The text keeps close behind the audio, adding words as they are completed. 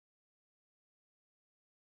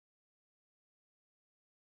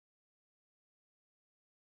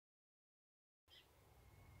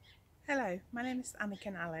Hello, my name is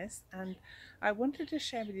Anniken Allis, and I wanted to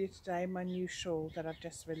share with you today my new shawl that I've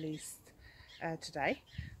just released today.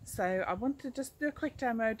 So I want to just do a quick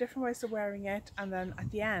demo, different ways of wearing it, and then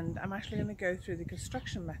at the end I'm actually going to go through the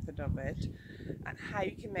construction method of it and how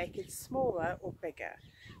you can make it smaller or bigger,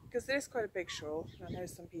 because it is quite a big shawl. I know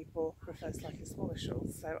some people prefer slightly smaller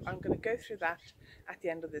shawls, so I'm going to go through that at the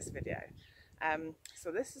end of this video.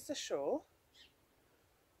 So this is the shawl.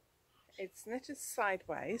 It's knitted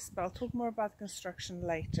sideways, but I'll talk more about the construction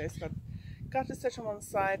later. It's got garter stitch on one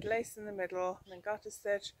side, lace in the middle, and then garter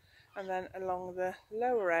stitch, and then along the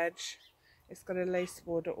lower edge it's got a lace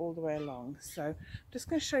border all the way along. So I'm just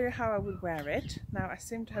going to show you how I would wear it. Now, I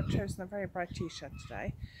seem to have chosen a very bright t-shirt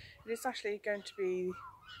today. It is actually going to be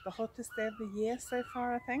the hottest day of the year so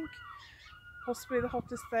far, I think. Possibly the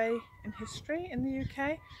hottest day in history in the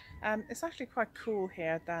UK. It's actually quite cool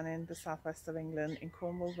here down in the southwest of England, in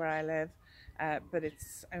Cornwall where I live, but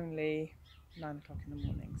it's only 9 o'clock in the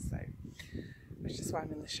morning, so which is why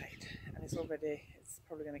I'm in the shade, and it's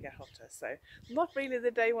probably going to get hotter. So not really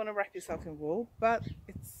the day you want to wrap yourself in wool, but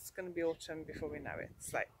it's going to be autumn before we know it.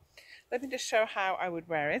 So let me just show how I would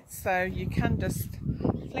wear it. So you can just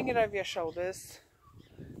fling it over your shoulders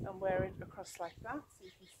and wear it across like that, so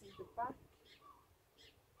you can see the back.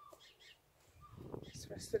 Just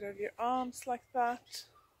rest it over your arms like that.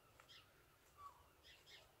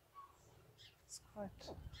 It's quite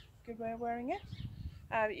a good way of wearing it.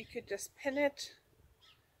 You could just pin it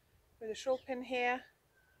with a shawl pin here.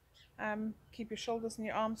 Keep your shoulders and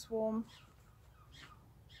your arms warm.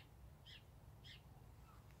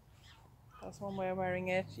 That's one way of wearing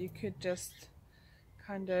it. You could just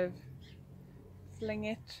kind of fling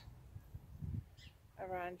it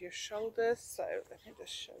around your shoulders. So let me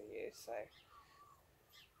just show you. So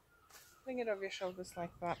fling it over your shoulders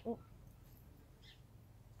like that. Ooh.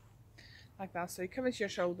 Like that. So it covers your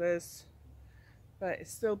shoulders, but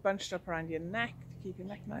it's still bunched up around your neck to keep your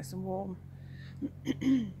neck nice and warm.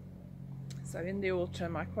 So in the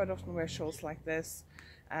autumn, I quite often wear shawls like this.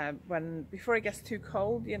 Before it gets too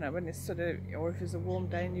cold, you know, when it's or if it's a warm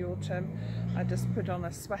day in the autumn, I just put on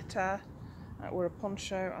a sweater or a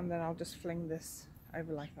poncho, and then I'll just fling this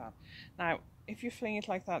over like that. Now, if you fling it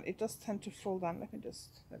like that, it does tend to fall down.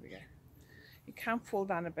 There we go. It can fall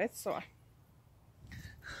down a bit, so I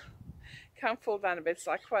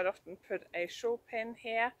quite often put a shawl pin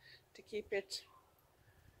here to keep it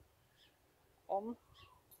on.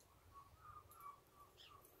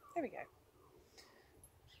 There we go.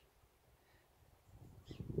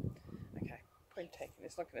 Okay, point taken,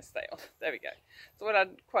 it's not going to stay on. There we go. So what I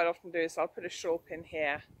quite often do is I'll put a shawl pin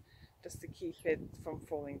here just to keep it from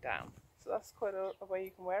falling down. So that's quite a way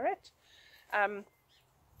you can wear it.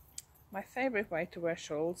 My favourite way to wear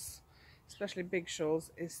shawls, especially big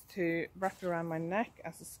shawls, is to wrap it around my neck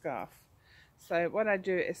as a scarf. So what I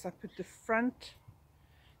do is I put the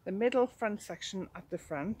middle front section at the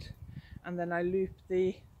front, and then I loop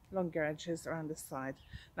the longer edges around the side.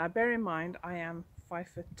 Now bear in mind I am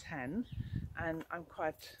 5'10" and I'm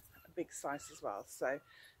quite a big size as well, so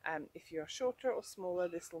if you're shorter or smaller,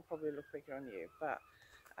 this will probably look bigger on you, but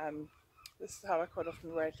this is how I quite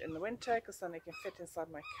often wear it in the winter, because then it can fit inside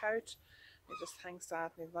my coat. It just hangs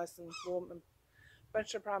out and it's nice and warm and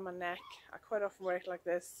bunched up around my neck. I quite often wear it like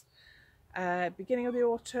this. Beginning of the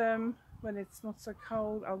autumn, when it's not so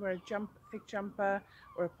cold, I'll wear a thick jumper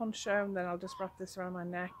or a poncho, and then I'll just wrap this around my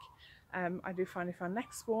neck. I do find if my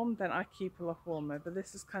neck's warm, then I keep a lot warmer, but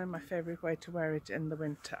this is kind of my favourite way to wear it in the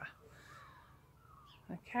winter.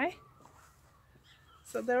 Okay,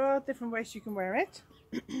 so there are different ways you can wear it,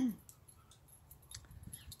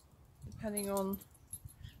 depending on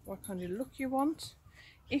what kind of look you want.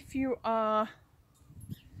 If you are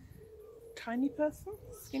a tiny person,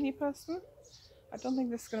 skinny person, I don't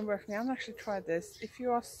think this is going to work for me. I haven't actually tried this. If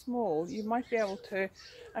you are small, you might be able to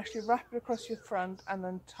actually wrap it across your front and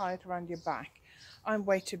then tie it around your back. I'm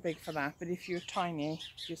way too big for that, but if you're tiny,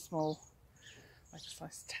 if you're small, like a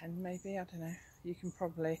size 10 maybe, I don't know, you can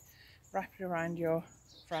probably wrap it around your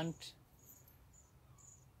front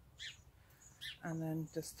and then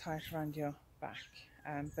just tie it around your back.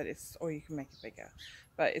 Or you can make it bigger,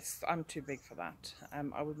 but I'm too big for that.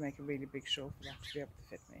 I would make a really big shawl for that to be able to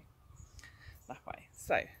fit me that way.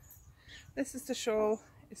 So this is the shawl.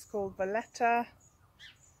 It's called Valletta.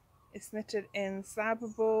 It's knitted in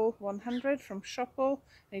Cyberball 100 from Shawl,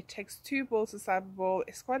 and it takes 2 balls of Cyberball.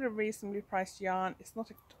 It's quite a reasonably priced yarn. It's not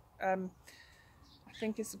I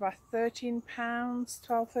think it's about £13,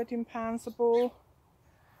 12-13 pounds a ball.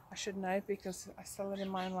 I should know because I sell it in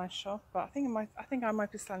my online shop, but I think I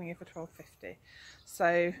might be selling it for £12.50.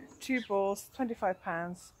 So 2 balls,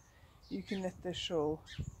 £25. You can knit this shawl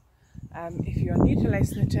If you're new to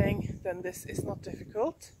lace knitting, then this is not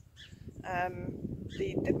difficult.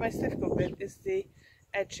 The most difficult bit is the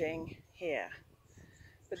edging here,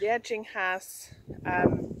 but the edging has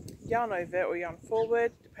yarn over or yarn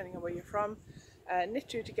forward, depending on where you're from, knit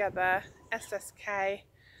two together, SSK,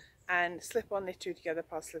 and slip on, knit two together,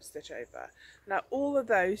 pass slip stitch over. Now all of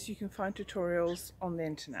those you can find tutorials on the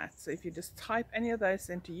internet, so if you just type any of those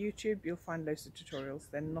into YouTube, you'll find loads of tutorials.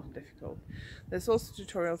 They're not difficult. There's also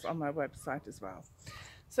tutorials on my website as well.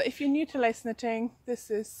 So if you're new to lace knitting, this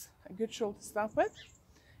is a good shawl to start with.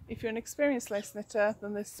 If you're an experienced lace knitter,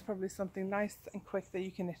 then this is probably something nice and quick that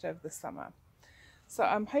you can knit over the summer. So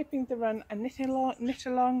I'm hoping to run a knit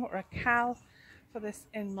along or a cal for this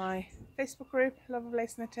in my Facebook group, Love of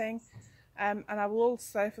Lace Knitting, and I will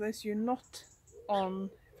also, for those of you not on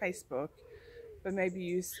Facebook but maybe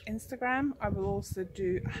use Instagram, I will also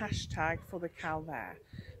do a hashtag for the cal there,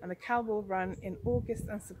 and the cal will run in August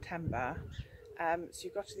and September, so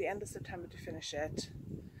you've got to the end of September to finish it,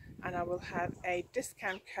 and I will have a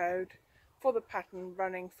discount code for the pattern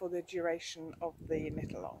running for the duration of the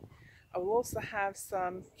knit along. I will also have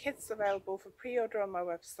some kits available for pre-order on my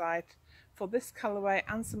website for this colourway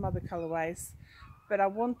and some other colourways, but I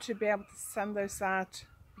want to be able to send those out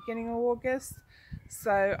beginning of August,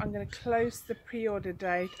 so I'm going to close the pre-order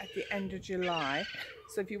date at the end of July.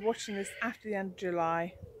 So if you're watching this after the end of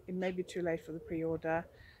July, it may be too late for the pre-order,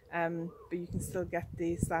 but you can still get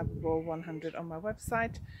the Sabbable 100 on my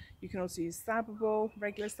website. You can also use Sabbable,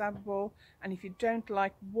 regular Sabbable, and if you don't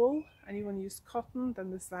like wool and you want to use cotton,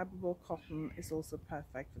 then the Sabbable cotton is also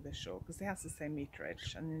perfect for this shawl because it has the same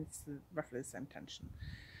meterage and it's roughly the same tension.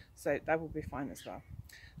 So that will be fine as well.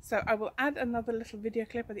 So I will add another little video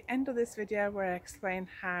clip at the end of this video where I explain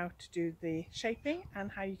how to do the shaping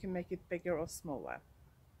and how you can make it bigger or smaller.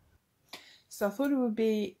 So I thought it would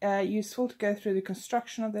be useful to go through the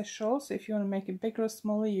construction of this shawl. So if you want to make it bigger or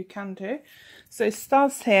smaller, you can do. So it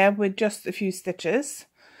starts here with just a few stitches,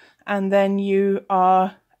 and then you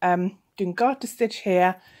are doing garter stitch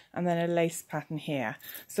here and then a lace pattern here.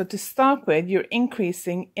 So to start with, you're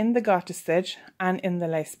increasing in the garter stitch and in the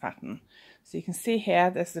lace pattern. So you can see here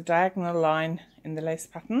there's the diagonal line in the lace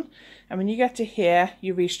pattern, and when you get to here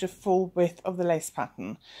you reach the full width of the lace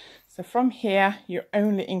pattern. So from here you're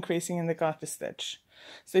only increasing in the garter stitch.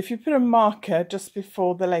 So if you put a marker just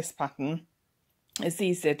before the lace pattern, it's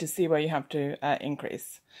easier to see where you have to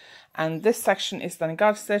increase. And this section is done in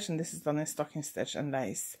garter stitch and this is done in stocking stitch and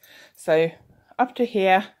lace. So up to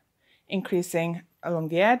here, increasing along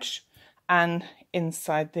the edge and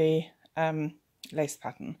inside the lace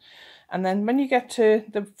pattern. And then when you get to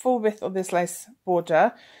the full width of this lace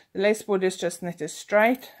border, the lace border is just knitted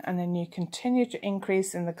straight, and then you continue to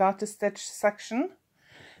increase in the garter stitch section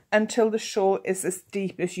until the shawl is as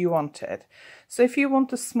deep as you want it. So if you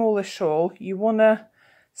want a smaller shawl, you want to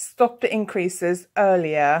stop the increases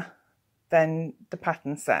earlier than the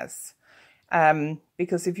pattern says.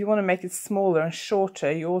 Because if you want to make it smaller and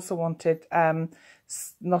shorter, you also want it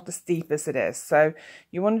not as deep as it is. So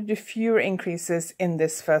you want to do fewer increases in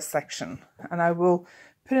this first section. And I will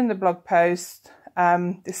put in the blog post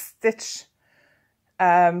the stitch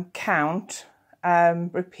count,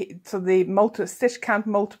 repeat, so the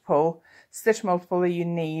stitch multiple that you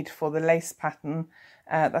need for the lace pattern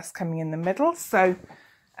that's coming in the middle. So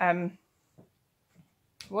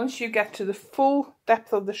once you get to the full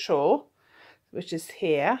depth of the shawl, which is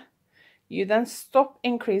here, you then stop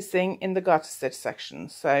increasing in the garter stitch section.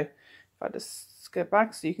 So if I just go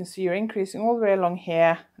back, so you can see you're increasing all the way along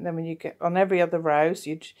here, and then when you get on every other row, so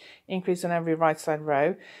you increase on every right side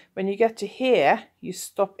row. When you get to here, you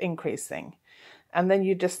stop increasing, and then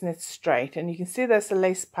you just knit straight. And you can see there's a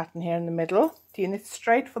lace pattern here in the middle. So you knit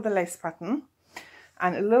straight for the lace pattern,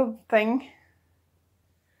 and a little thing.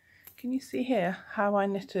 Can you see here how I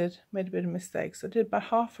made a bit of mistakes? I did about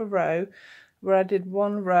half a row where I did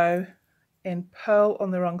one row in purl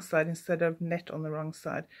on the wrong side instead of knit on the wrong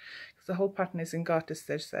side, because the whole pattern is in garter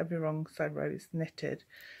stitch, so every wrong side row is knitted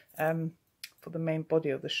for the main body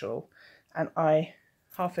of the shawl, and I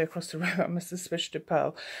halfway across the row I must have switched to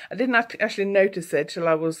purl. I didn't actually notice it till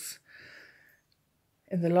I was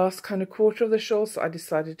in the last kind of quarter of the shawl, so I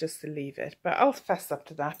decided just to leave it, but I'll fess up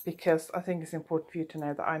to that because I think it's important for you to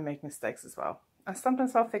know that I make mistakes as well, and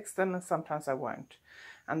sometimes I'll fix them and sometimes I won't,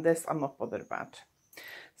 and this I'm not bothered about.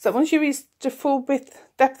 So once you reach the full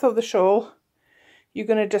depth of the shawl, you're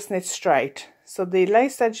going to just knit straight. So the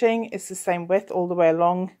lace edging is the same width all the way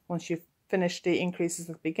along once you've finished the increases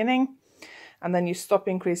at the beginning, and then you stop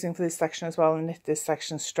increasing for this section as well and knit this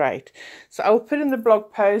section straight. So I will put in the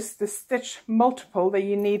blog post the stitch multiple that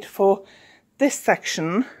you need for this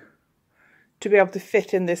section to be able to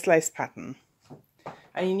fit in this lace pattern.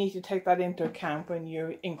 And you need to take that into account when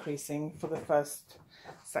you're increasing for the first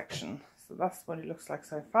section. So that's what it looks like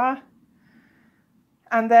so far.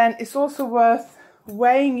 And then it's also worth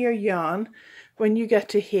weighing your yarn when you get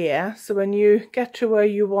to here. So when you get to where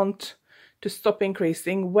you want to stop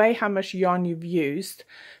increasing, weigh how much yarn you've used,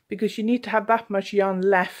 because you need to have that much yarn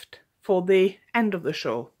left for the end of the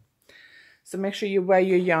shawl. So make sure you weigh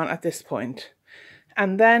your yarn at this point.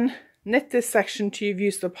 And then knit this section till you've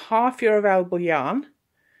used up half your available yarn.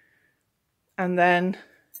 And then,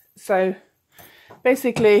 so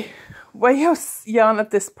basically weigh your yarn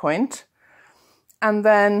at this point, and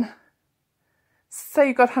then say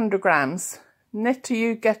you've got 100 grams, knit till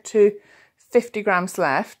you get to 50 grams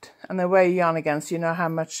left, and then weigh your yarn again so you know how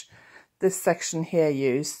much this section here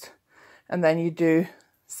used. And then you do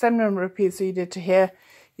same number of repeats that you did to here,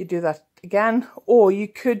 you do that again. Or you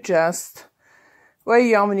could just weigh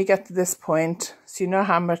your yarn when you get to this point so you know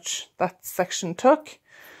how much that section took,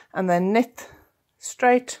 and then knit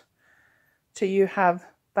straight till you have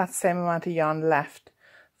that same amount of yarn left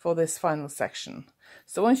for this final section.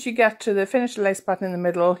 So once you get to the finished lace pattern in the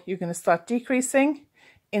middle, you're going to start decreasing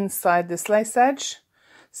inside this lace edge.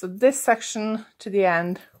 So this section to the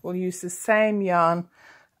end will use the same yarn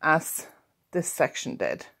as this section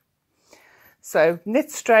did. So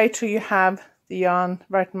knit straight till you have the yarn,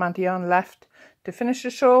 right amount of yarn left to finish the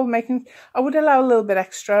shawl. I would allow a little bit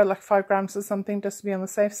extra, like 5 grams or something, just to be on the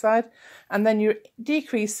safe side. And then you're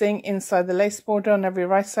decreasing inside the lace border on every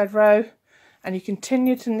right side row, and you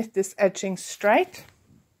continue to knit this edging straight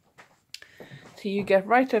till you get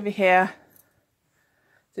right over here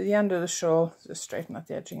to the end of the shawl. Just straighten out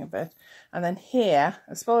the edging a bit, and then here,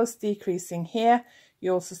 as well as decreasing here,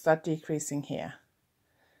 you also start decreasing here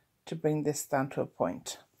to bring this down to a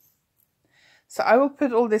point. So I will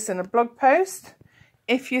put all this in a blog post.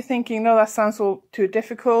 If you're thinking, no, that sounds all too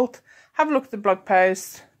difficult, have a look at the blog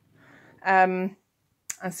post and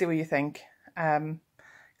see what you think.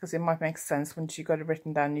 Because it might make sense once you've got it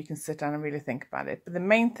written down, you can sit down and really think about it. But the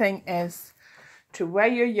main thing is to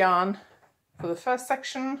weigh your yarn for the first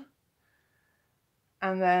section,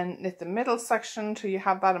 and then knit the middle section till you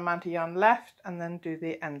have that amount of yarn left, and then do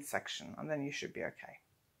the end section, and then you should be okay.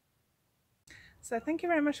 So thank you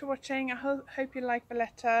very much for watching. I hope you like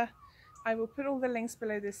Valletta. I will put all the links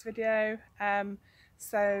below this video.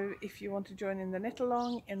 So if you want to join in the knit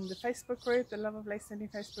along in the Facebook group, the Love of Lace Knitting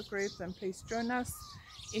Facebook group, then please join us.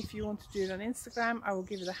 If you want to do it on Instagram, I will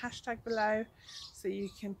give you the hashtag below so you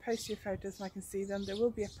can post your photos and I can see them. There will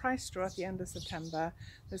be a price draw at the end of September.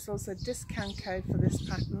 There's also a discount code for this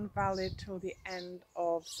pattern valid till the end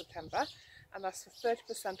of September, and that's for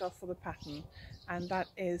 30% off for the pattern, and that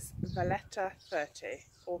is Valletta 30,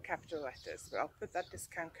 all capital letters. But I'll put that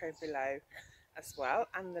discount code below as well,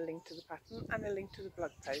 and the link to the pattern and the link to the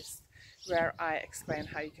blog post where I explain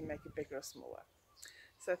how you can make it bigger or smaller.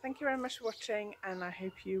 So thank you very much for watching, and I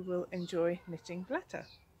hope you will enjoy knitting Valletta.